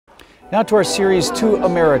Now to our series, Two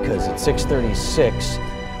Americas at 6:36.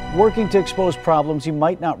 Working to expose problems you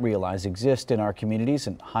might not realize exist in our communities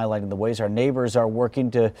and highlighting the ways our neighbors are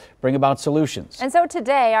working to bring about solutions. And so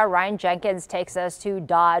today, our Ryan Jenkins takes us to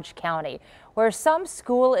Dodge County, where some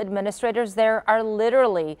school administrators there are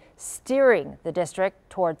literally steering the district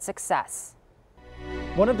toward success.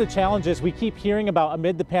 One of the challenges we keep hearing about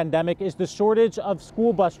amid the pandemic is the shortage of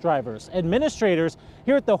school bus drivers. Administrators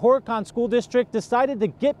here at the Horicon School District decided to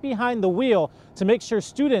get behind the wheel to make sure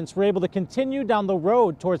students were able to continue down the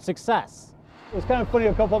road towards success. It was kind of funny,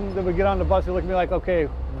 a couple of them that would get on the bus, they look at me like, okay,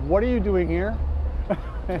 what are you doing here?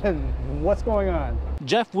 And what's going on?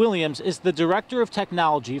 Jeff Williams is the Director of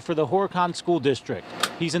Technology for the Horicon School District.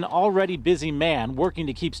 He's an already busy man working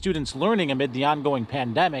to keep students learning amid the ongoing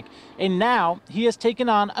pandemic, and now he has taken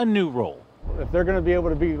on a new role. If they're going to be able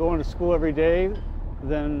to be going to school every day,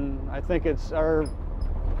 then I think it's our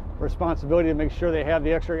responsibility to make sure they have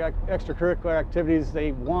the extracurricular activities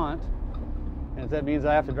they want. And if that means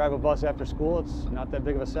I have to drive a bus after school, it's not that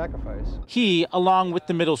big of a sacrifice. He, along with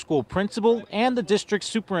the middle school principal and the district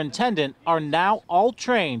superintendent, are now all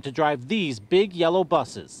trained to drive these big yellow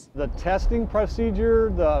buses. The testing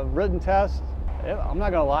procedure, the written test, I'm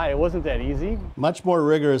not going to lie, it wasn't that easy. Much more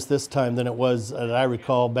rigorous this time than it was that I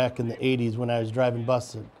recall back in the 80s when I was driving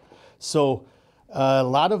buses. So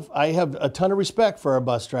I have a ton of respect for our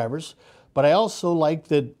bus drivers, but I also like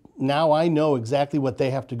that now I know exactly what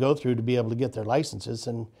they have to go through to be able to get their licenses,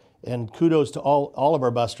 and kudos to all of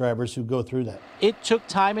our bus drivers who go through that. It took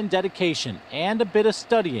time and dedication and a bit of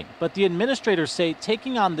studying, but the administrators say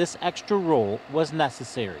taking on this extra role was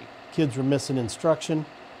necessary. Kids were missing instruction.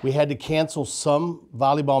 We had to cancel some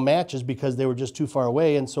volleyball matches because they were just too far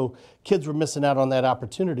away, and so kids were missing out on that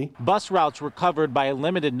opportunity. Bus routes were covered by a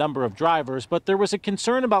limited number of drivers, but there was a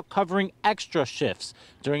concern about covering extra shifts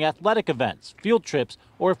during athletic events, field trips,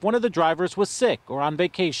 or if one of the drivers was sick or on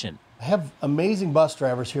vacation. I have amazing bus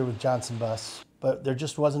drivers here with Johnson Bus, but there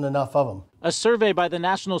just wasn't enough of them. A survey by the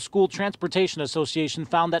National School Transportation Association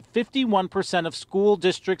found that 51% of school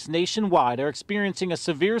districts nationwide are experiencing a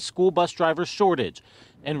severe school bus driver shortage.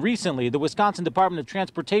 And recently, the Wisconsin Department of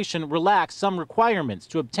Transportation relaxed some requirements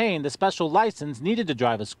to obtain the special license needed to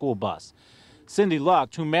drive a school bus. Cindy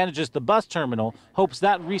Lucht, who manages the bus terminal, hopes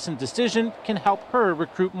that recent decision can help her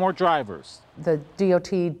recruit more drivers. The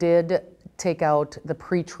DOT did take out the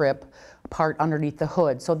pre-trip part underneath the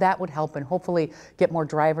hood, so that would help and hopefully get more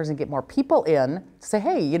drivers and get more people in to say,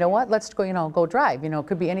 hey, you know what, let's go, go drive. It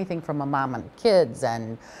could be anything from a mom and kids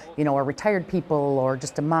and, or retired people or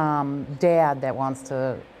just a mom, dad that wants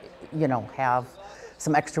to, have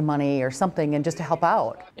some extra money or something and just to help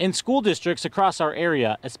out. In school districts across our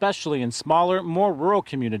area, especially in smaller, more rural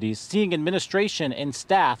communities, seeing administration and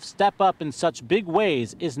staff step up in such big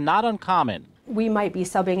ways is not uncommon. We might be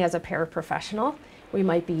subbing as a paraprofessional. We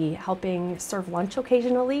might be helping serve lunch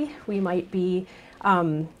occasionally. We might be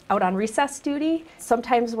out on recess duty.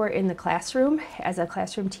 Sometimes we're in the classroom as a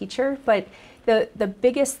classroom teacher, but the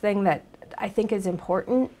biggest thing that I think is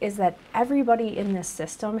important is that everybody in this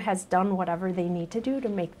system has done whatever they need to do to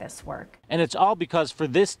make this work. And it's all because for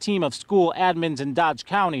this team of school admins in Dodge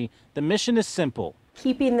County, the mission is simple.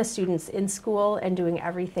 Keeping the students in school and doing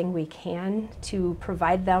everything we can to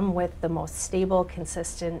provide them with the most stable,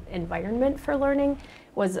 consistent environment for learning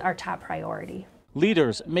was our top priority.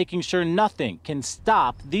 Leaders making sure nothing can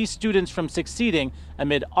stop these students from succeeding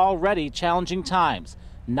amid already challenging times,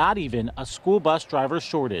 not even a school bus driver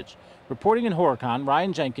shortage. Reporting in Horicon,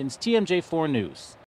 Ryan Jenkins, TMJ4 News.